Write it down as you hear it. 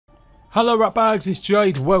Hello ratbags, it's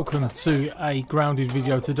Jade. Welcome to a grounded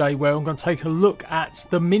video today where I'm going to take a look at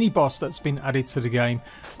the mini boss that's been added to the game.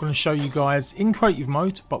 I'm going to show you guys in creative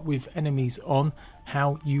mode but with enemies on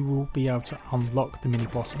how you will be able to unlock the mini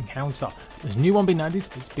boss encounter. There's a new one been added.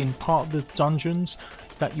 It's been part of the dungeons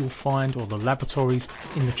that you'll find, or the laboratories,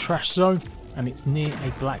 in the trash zone, and it's near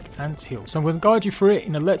a black anthill. So I'm going to guide you through it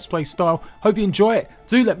in a let's play style. Hope you enjoy it.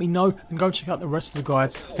 Do let me know and go check out the rest of the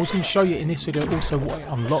guides. I'm also going to show you in this video also what it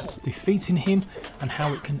unlocks defeating him and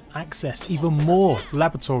how it can access even more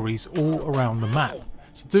laboratories all around the map.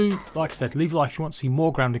 So do, like I said, leave a like if you want to see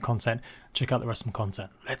more grounded content. Check out the rest of my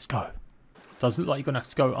content. Let's go. Does look like you're going to have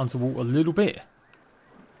to go underwater a little bit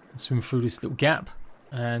and swim through this little gap.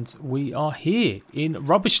 And we are here in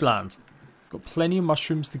Rubbish Land. Got plenty of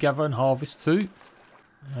mushrooms to gather and harvest too.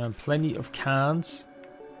 And plenty of cans.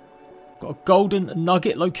 Got a golden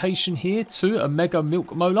nugget location here too. A mega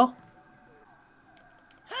milk molar.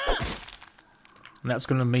 And that's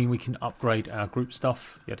going to mean we can upgrade our group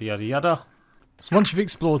stuff. Yada yada yada. So once you've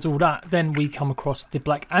explored all that, then we come across the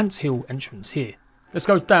black anthill entrance here. Let's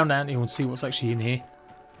go down the anthill and see what's actually in here.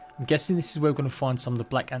 I'm guessing this is where we're going to find some of the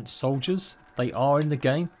black ant soldiers. They are in the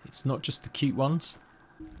game. It's not just the cute ones.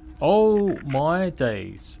 Oh my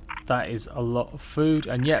days. That is a lot of food.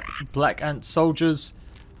 And yep, black ant soldiers.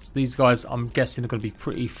 So these guys, I'm guessing, are going to be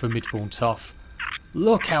pretty formidable and tough.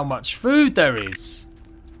 Look how much food there is.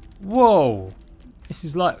 Whoa. This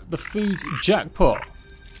is like the food jackpot.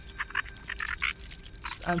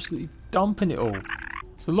 Just absolutely dumping it all.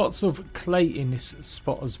 So lots of clay in this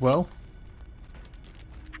spot as well.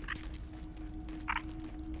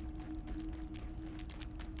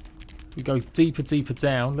 We go deeper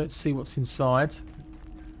down. Let's see what's inside.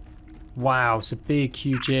 Wow, it's a big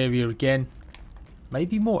huge area again.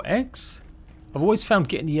 Maybe more eggs? I've always found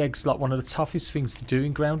getting the eggs like one of the toughest things to do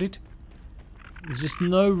in Grounded. There's just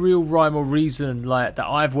no real rhyme or reason like that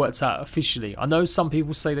I've worked out officially. I know some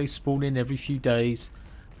people say they spawn in every few days,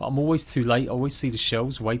 but I'm always too late. I always see the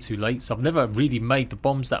shells way too late, so I've never really made the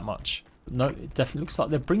bombs that much. But no, it definitely looks like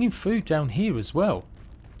they're bringing food down here as well.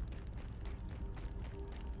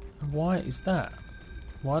 And why is that?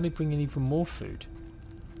 Why are they bringing even more food?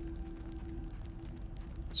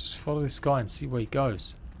 Let's just follow this guy and see where he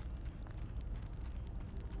goes.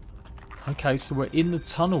 Okay, so we're in the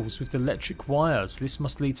tunnels with the electric wires. This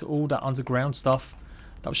must lead to all that underground stuff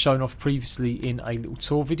that was shown off previously in a little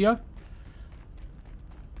tour video.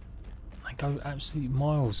 They go absolute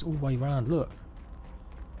miles all the way around, look.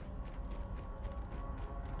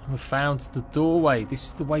 And we've found the doorway. This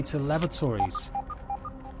is the way to the laboratories.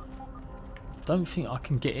 Don't think I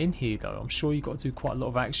can get in here though. I'm sure you've got to do quite a lot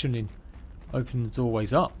of action in opening the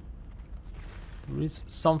doorways up. There is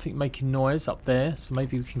something making noise up there, so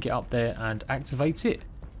maybe we can get up there and activate it.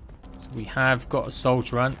 So we have got a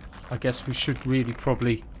soldier ant. I guess we should really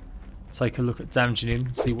probably take a look at damaging him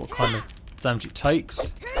and see what kind of damage it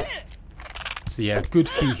takes. So yeah, good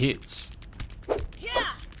few hits.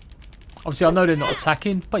 Obviously I know they're not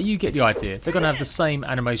attacking, but you get the idea. They're going to have the same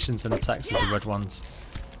animations and attacks as the red ones,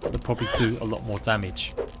 but they'll probably do a lot more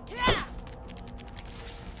damage.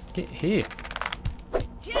 Get here.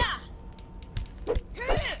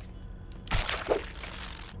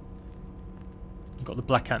 We've got the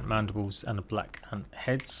black ant mandibles and the black ant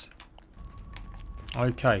heads.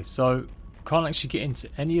 Okay, so can't actually get into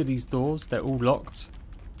any of these doors. They're all locked.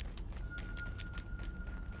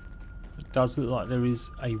 It does look like there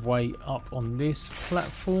is a way up on this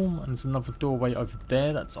platform, and there's another doorway over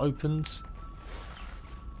there that's opened.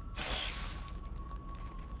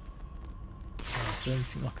 Is there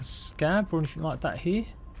anything like a scab or anything like that here?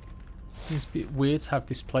 Seems a bit weird to have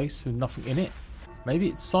this place with nothing in it. Maybe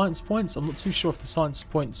it's science points. I'm not too sure if the science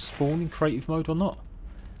points spawn in creative mode or not.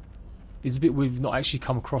 It's a bit weird. We've not actually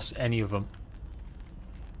come across any of them.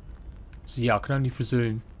 So yeah, I can only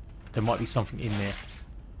presume there might be something in there.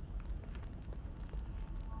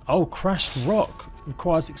 Oh, crashed rock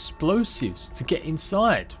requires explosives to get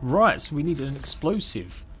inside. Right, so we need an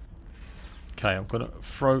explosive. Okay, I'm going to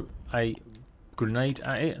throw a grenade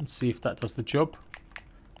at it and see if that does the job.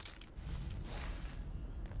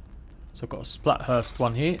 So I've got a Splathurst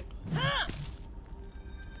one here.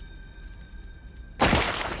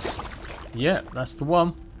 Yeah, that's the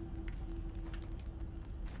one.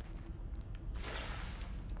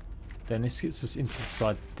 Then this gets us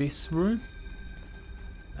inside this room.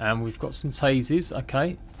 And we've got some tasers,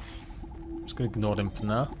 okay. I'm just going to ignore them for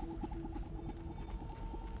now.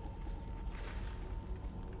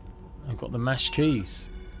 I've got the mash keys.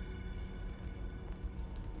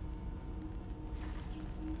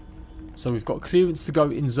 So we've got clearance to go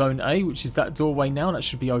in zone A, which is that doorway now. That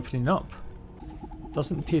should be opening up.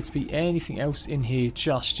 Doesn't appear to be anything else in here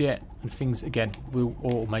just yet, and things again will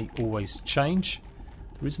or may always change.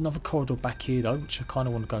 There is another corridor back here though, which I kind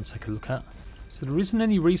of want to go and take a look at. So there isn't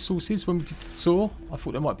any resources when we did the tour. I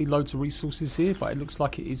thought there might be loads of resources here, but it looks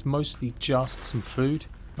like it is mostly just some food.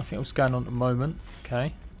 Nothing else going on at the moment.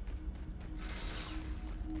 Okay.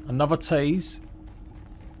 Another tase.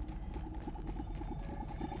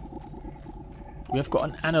 We have got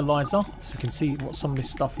an analyzer, so we can see what some of this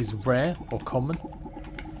stuff is rare or common.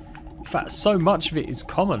 In fact, so much of it is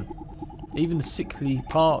common. Even the sickly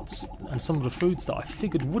parts and some of the foods that I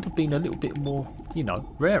figured would have been a little bit more, you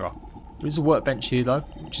know, rarer. There is a workbench here though,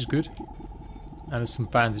 which is good. And there's some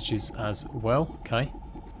bandages as well. Okay.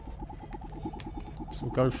 So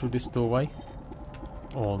we'll go through this doorway.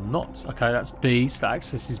 Or not. Okay, that's B, so that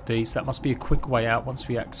accesses B. So that must be a quick way out once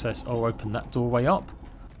we access or open that doorway up.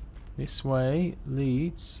 This way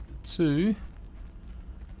leads to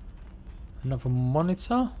another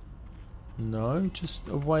monitor. No, just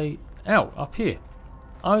a way out up here.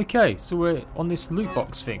 Okay, so we're on this loot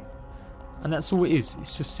box thing. And that's all it is.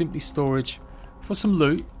 It's just simply storage for some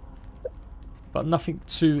loot. But nothing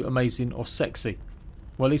too amazing or sexy.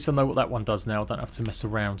 Well, at least I know what that one does now. I don't have to mess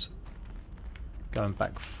around. Going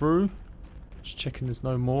back through. Just checking there's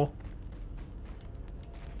no more.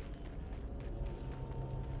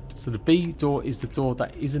 So the B door is the door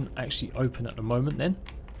that isn't actually open at the moment then.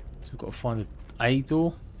 So we've got to find the A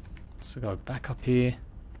door. So go back up here.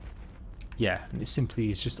 Yeah, and it simply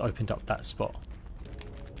is just opened up that spot.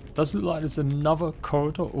 Does look like there's another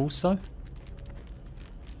corridor also.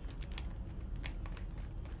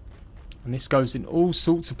 And this goes in all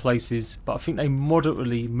sorts of places, but I think they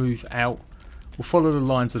moderately move out. We'll follow the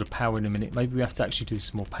lines of the power in a minute. Maybe we have to actually do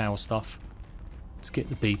some more power stuff. Let's get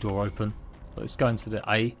the B door open. But let's go into the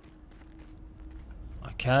A.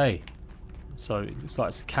 Okay. So it looks like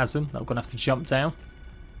it's a chasm that we're going to have to jump down.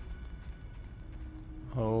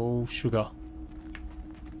 Oh, sugar.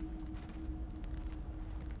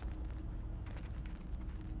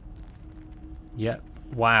 Yep.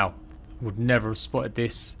 Wow. Would never have spotted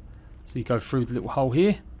this. So you go through the little hole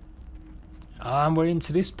here. And we're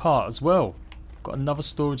into this part as well. Got another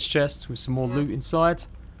storage chest with some more loot inside.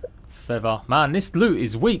 Feather. Man, this loot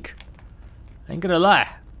is weak. Ain't gonna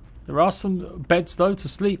lie. There are some beds though to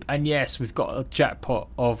sleep. And yes, we've got a jackpot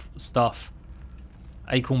of stuff.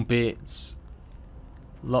 Acorn bits.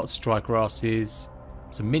 Lots of dry grasses.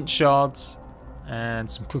 Some mint shards. And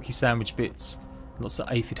some cookie sandwich bits. Lots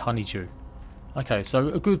of aphid honeydew. Okay, so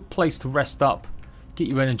a good place to rest up. Get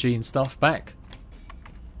your energy and stuff back.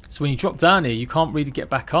 So when you drop down here, you can't really get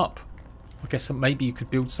back up. I guess maybe you could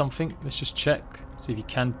build something. Let's just check. See if you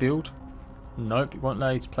can build. Nope, it won't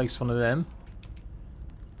allow you to place one of them.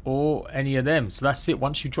 Or any of them. So that's it.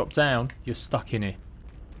 Once you drop down, you're stuck in here.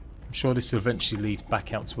 I'm sure this will eventually lead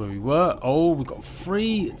back out to where we were. Oh, we've got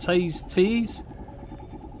 3 tase T's.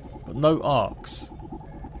 But no arcs.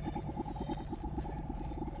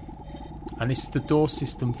 And this is the door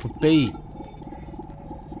system for B.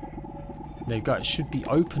 There you go. It should be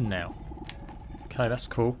open now. Okay, that's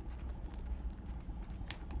cool.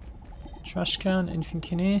 Trash can, anything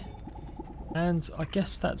in here? And I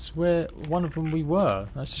guess that's where one of them we were.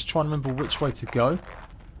 Let's just try and remember which way to go.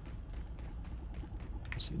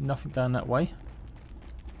 See, nothing down that way.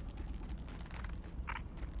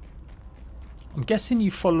 I'm guessing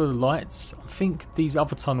you follow the lights. I think these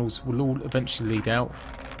other tunnels will all eventually lead out.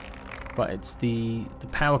 But it's the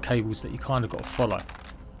power cables that you kind of got to follow.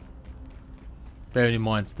 Bearing in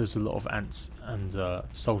mind there's a lot of ants and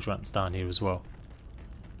soldier ants down here as well.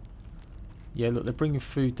 Yeah, look, they're bringing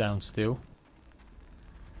food down still.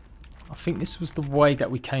 I think this was the way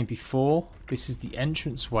that we came before. This is the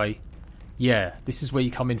entrance way. Yeah, this is where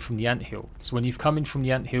you come in from the anthill. So when you've come in from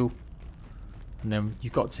the anthill and then you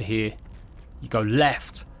got to here, you go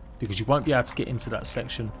left because you won't be able to get into that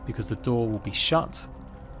section because the door will be shut.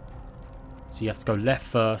 So you have to go left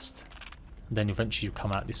first and then eventually you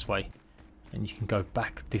come out this way. And you can go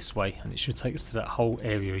back this way and it should take us to that whole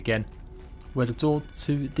area again where the door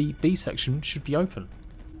to the B section should be open.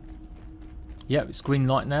 Yep, it's green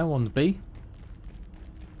light now on the B.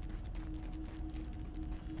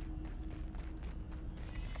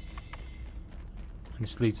 And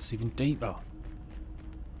this leads us even deeper.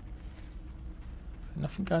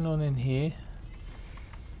 Nothing going on in here.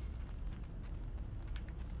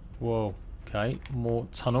 Whoa, okay, more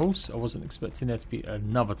tunnels. I wasn't expecting there to be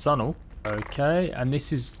another tunnel. Okay, and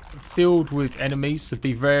this is filled with enemies, so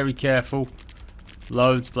be very careful.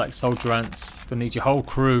 Loads of black soldier ants. Gonna need your whole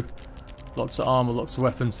crew. Lots of armor, lots of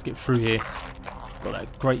weapons to get through here. Got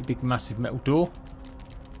that great big massive metal door.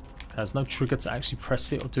 There's no trigger to actually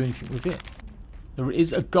press it or do anything with it. There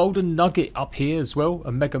is a golden nugget up here as well,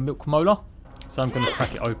 a mega milk molar. So I'm going to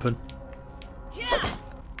crack it open.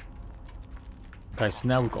 Okay, so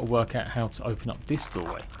now we've got to work out how to open up this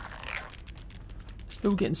doorway.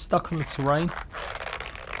 Still getting stuck on the terrain.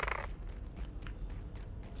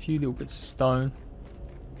 A few little bits of stone.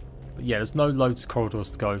 But yeah, there's no loads of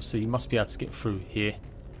corridors to go, so you must be able to get through here.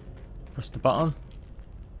 Press the button.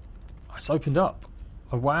 Oh, it's opened up.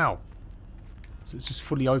 Oh wow. So it's just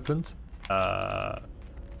fully opened.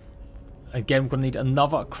 Again, we're going to need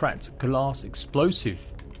another cracked glass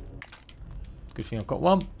explosive. Good thing I've got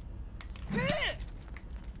one.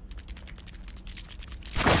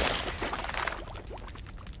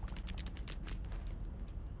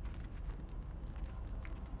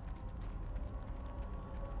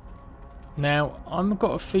 Now, I've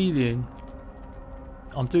got a feeling,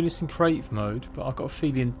 I'm doing this in creative mode, but I've got a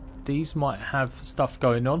feeling these might have stuff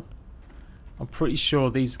going on. I'm pretty sure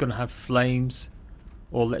these are going to have flames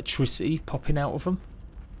or electricity popping out of them.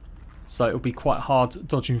 So it'll be quite hard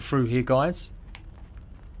dodging through here, guys.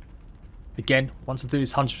 Again, once I do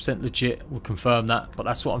this 100% legit, we'll confirm that. But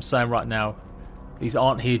that's what I'm saying right now. These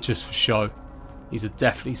aren't here just for show. These are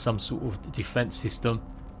definitely some sort of defense system.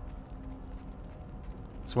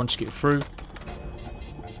 So once you get through,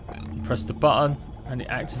 you press the button and it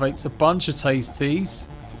activates a bunch of TASEs.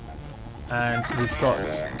 And we've got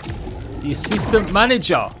the assistant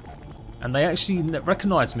manager. And they actually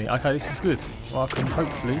recognise me. Okay, this is good. Well, I can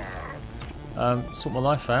hopefully sort my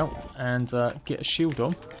life out and get a shield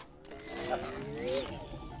on.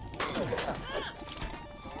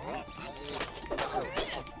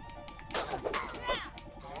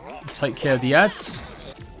 Take care of the ads.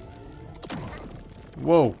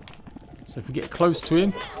 Whoa. So if we get close to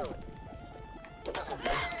him.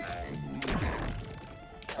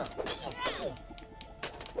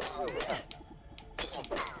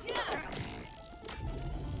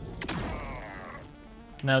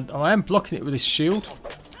 Now, I am blocking it with this shield.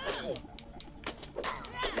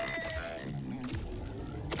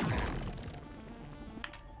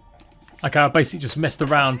 Okay, I basically just messed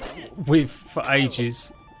around with for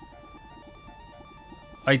ages.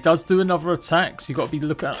 He does do another attack, so you've got to be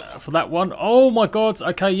looking out for that one. Oh my god,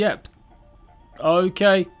 okay, yep.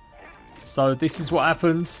 Okay, so this is what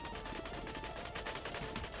happens.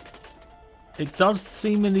 It does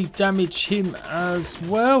seemingly damage him as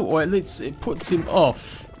well, or it puts him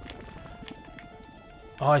off.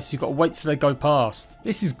 Oh, so you've got to wait till they go past.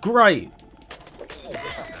 This is great.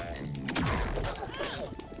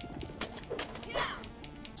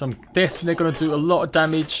 So I'm guessing they're going to do a lot of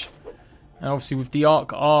damage. And obviously with the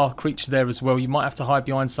Arc R creature there as well, you might have to hide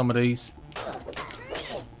behind some of these.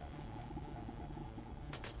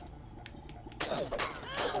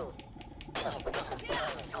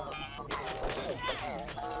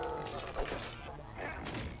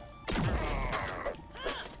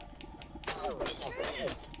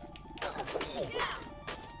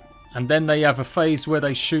 And then they have a phase where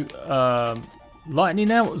they shoot lightning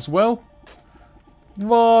out as well.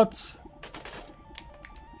 What?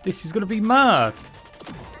 This is going to be mad.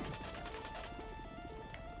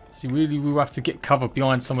 So really we'll have to get cover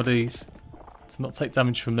behind some of these to not take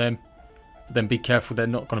damage from them. But then be careful they're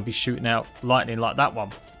not going to be shooting out lightning like that one.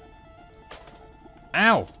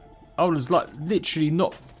 Ow! Oh, there's like literally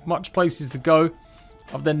not much places to go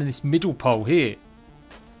other than this middle pole here.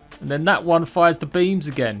 And then that one fires the beams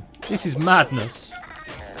again. This is madness.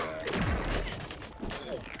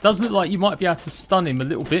 Does look like you might be able to stun him a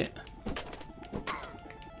little bit.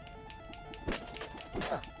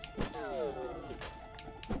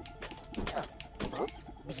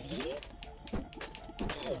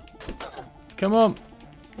 Come on.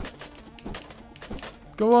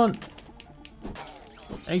 Go on.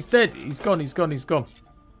 He's dead. He's gone, he's gone, he's gone.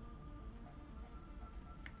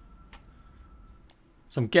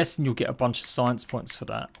 So I'm guessing you'll get a bunch of science points for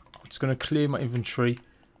that. I'm just going to clear my inventory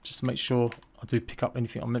just to make sure I do pick up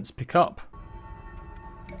anything I'm meant to pick up.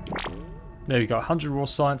 There we go, 100 raw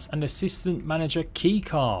science and assistant manager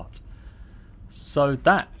keycard. So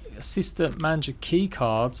that assistant manager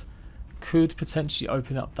keycard could potentially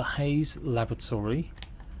open up the Hayes laboratory,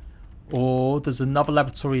 or there's another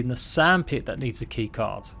laboratory in the sand pit that needs a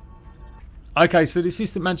keycard. Okay, so the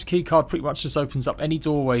assistant manager keycard pretty much just opens up any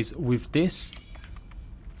doorways with this.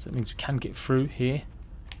 So it means we can get through here.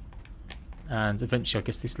 And eventually I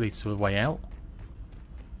guess this leads to a way out.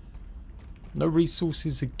 No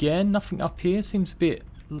resources again, nothing up here, seems a bit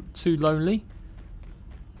too lonely.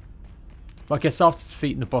 But I guess after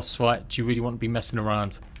defeating the boss fight, do you really want to be messing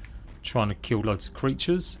around trying to kill loads of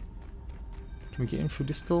creatures? Can we get in through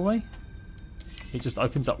this doorway? It just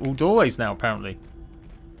opens up all doorways now apparently.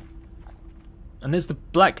 And there's the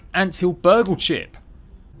black anthill Burgle chip.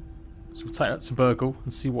 So we'll take that to Burgle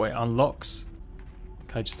and see what it unlocks.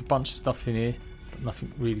 Okay, just a bunch of stuff in here, but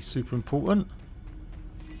nothing really super important.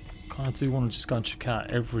 Kind of do want to just go and check out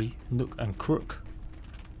every nook and crook.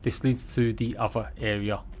 This leads to the other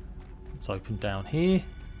area. Let's open down here.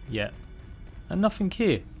 Yeah. And nothing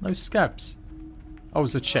here. No scabs. Oh,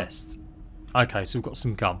 it's a chest. Okay, so we've got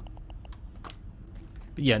some gum.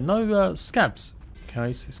 But yeah, no scabs.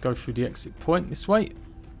 Okay, so let's go through the exit point this way.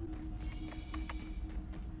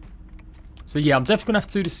 So yeah, I'm definitely going to have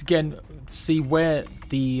to do this again to see where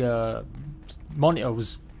the monitor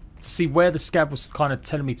was, to see where the scab was kind of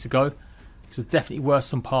telling me to go. Because there definitely were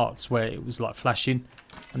some parts where it was like flashing.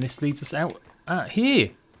 And this leads us out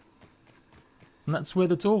here. And that's where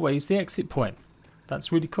the doorway is, the exit point.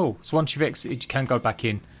 That's really cool. So once you've exited, you can go back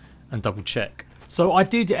in and double check. So I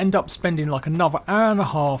did end up spending like another hour and a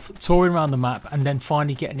half touring around the map and then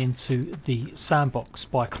finally getting into the sandbox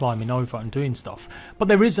by climbing over and doing stuff. But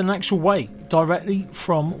there is an actual way directly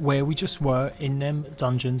from where we just were in them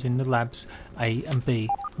dungeons in the labs A and B.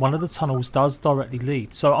 One of the tunnels does directly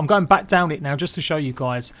lead. So I'm going back down it now just to show you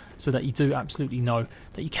guys so that you do absolutely know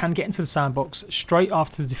that you can get into the sandbox straight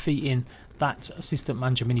after defeating that assistant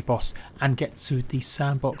manager mini boss and get to the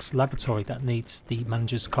sandbox laboratory that needs the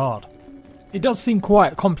manager's card. It does seem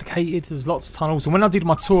quite complicated, there's lots of tunnels, and when I did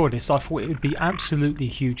my tour of this I thought it would be absolutely a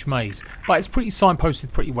huge maze. But it's pretty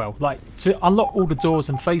signposted pretty well. Like, to unlock all the doors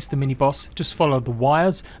and face the mini boss, just follow the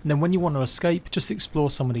wires, and then when you want to escape, just explore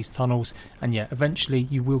some of these tunnels, and yeah, eventually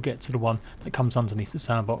you will get to the one that comes underneath the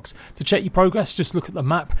sandbox. To check your progress, just look at the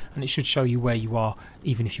map, and it should show you where you are,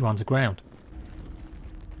 even if you're underground.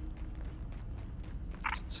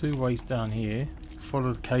 There's two ways down here.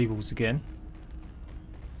 Follow the cables again.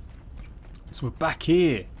 So we're back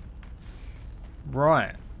here.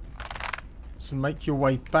 Right. So make your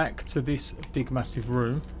way back to this big massive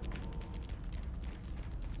room.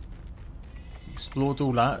 Explored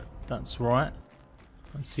all that. That's right.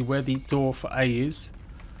 And see where the door for A is.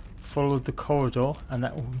 Follow the corridor and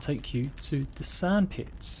that will take you to the sand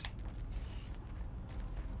pits.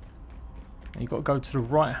 And you've got to go to the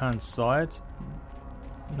right hand side.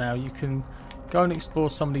 Now you can go and explore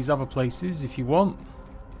some of these other places if you want.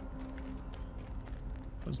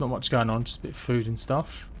 There's not much going on, just a bit of food and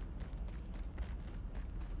stuff.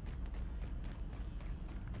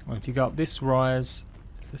 Well, if you go up this rise,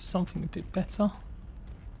 is there something a bit better?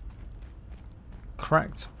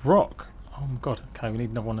 Cracked rock. Oh my god, okay, we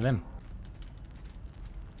need another one of them.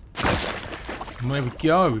 And there we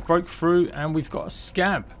go, we broke through and we've got a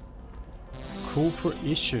scab. Corporate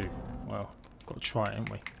issue. Well, got to try it,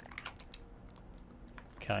 haven't we?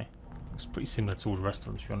 Okay, looks pretty similar to all the rest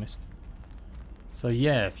of them, to be honest. So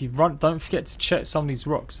yeah, if you run, don't forget to check some of these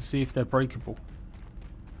rocks to see if they're breakable.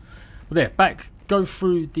 Well, there, back, go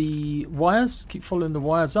through the wires, keep following the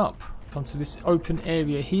wires up. Come to this open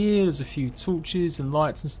area here, there's a few torches and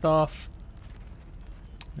lights and stuff.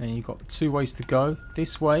 And you've got two ways to go.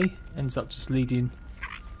 This way ends up just leading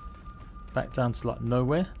back down to like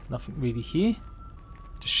nowhere, nothing really here.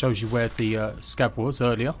 Just shows you where the scab was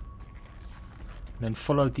earlier. And then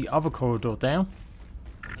follow the other corridor down,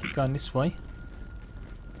 keep going this way.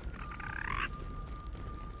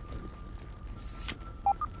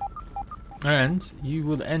 And you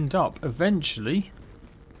will end up eventually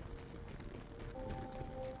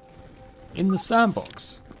in the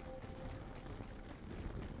sandbox.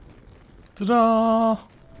 Ta-da!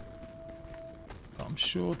 I'm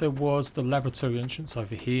sure there was the laboratory entrance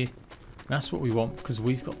over here. That's what we want because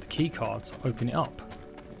we've got the key card to open it up.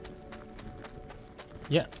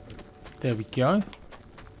 Yeah, there we go.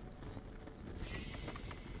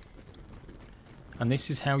 And this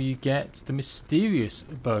is how you get the mysterious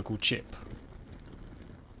Burgle chip.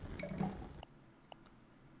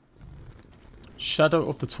 Shadow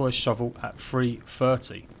of the toy shovel at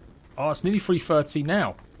 3:30. Oh, it's nearly 3:30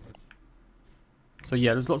 now. So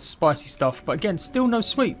yeah, there's lots of spicy stuff, but again, still no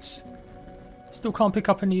sweets. Still can't pick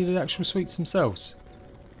up any of the actual sweets themselves.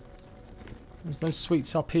 There's no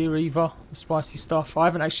sweets up here either, the spicy stuff. I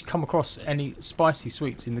haven't actually come across any spicy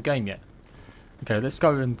sweets in the game yet. Okay, let's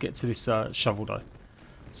go and get to this shovel though.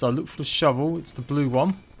 So look for the shovel, it's the blue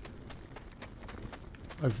one.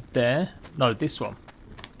 Over there. No, this one.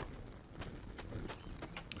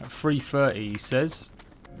 At 3:30 he says.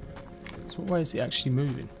 So what way is it actually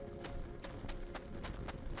moving?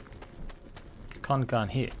 It's kind of going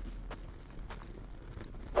here.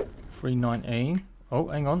 3:19. Oh,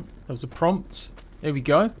 hang on. There was a prompt. There we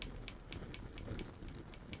go.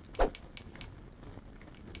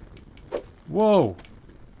 Whoa.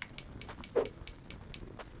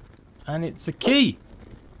 And it's a key.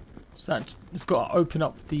 So that it's got to open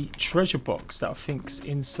up the treasure box that I think's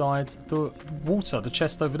inside the water, the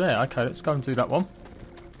chest over there. Okay, let's go and do that one.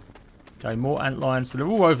 Okay, more antlions. So they're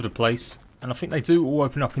all over the place. And I think they do all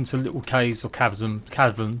open up into little caves or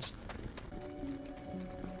caverns.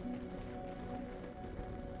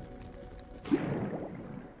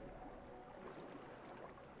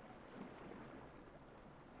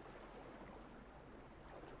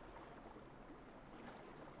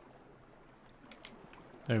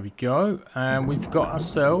 There we go, and we've got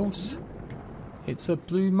ourselves, it's a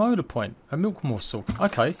blue molar point, a milk morsel.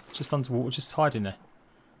 Okay, just underwater, just hiding there.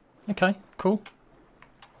 Okay, cool.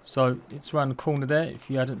 So it's around the corner there if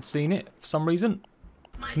you hadn't seen it for some reason.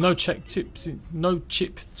 So no chip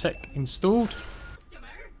tech installed.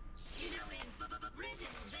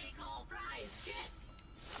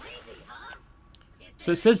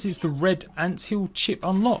 So it says it's the red anthill chip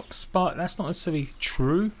unlocks, but that's not necessarily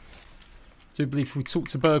true. I do believe if we talk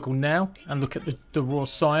to Burgle now and look at the raw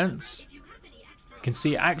science, you can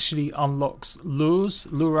see it actually unlocks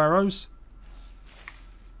lure arrows,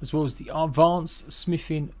 as well as the advanced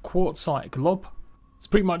smithing quartzite glob. So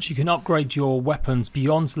pretty much you can upgrade your weapons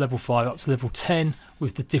beyond level 5 up to level 10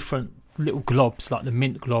 with the different little globs, like the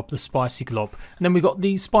mint glob, the spicy glob. And then we got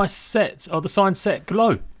the spice set, or the sign set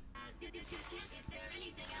glow.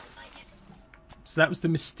 So that was the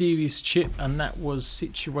mysterious chip, and that was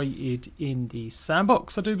situated in the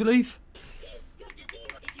sandbox, I do believe.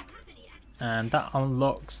 And that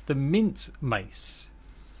unlocks the mint mace.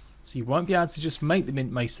 So you won't be able to just make the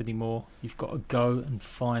mint mace anymore. You've got to go and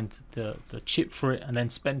find the chip for it and then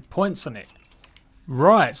spend points on it.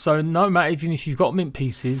 Right, so no matter, even if you've got mint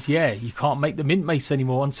pieces, yeah, you can't make the mint mace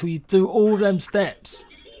anymore until you do all them steps.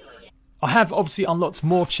 I have obviously unlocked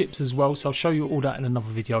more chips as well, so I'll show you all that in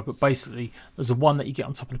another video, but basically there's a one that you get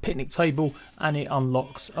on top of the picnic table and it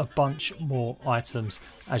unlocks a bunch more items,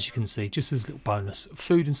 as you can see, just as a little bonus.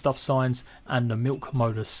 Food and stuff signs and the milk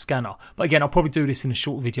molar scanner. But again, I'll probably do this in a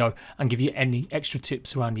short video and give you any extra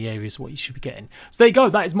tips around the areas what you should be getting. So there you go,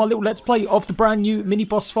 that is my little let's play of the brand new mini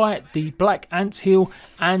boss fight, the Black Anthill,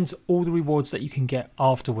 and all the rewards that you can get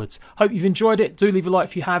afterwards. Hope you've enjoyed it. Do leave a like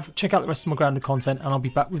if you have. Check out the rest of my grounded content and I'll be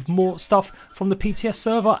back with more stuff from the PTS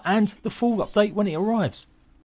server and the full update when it arrives.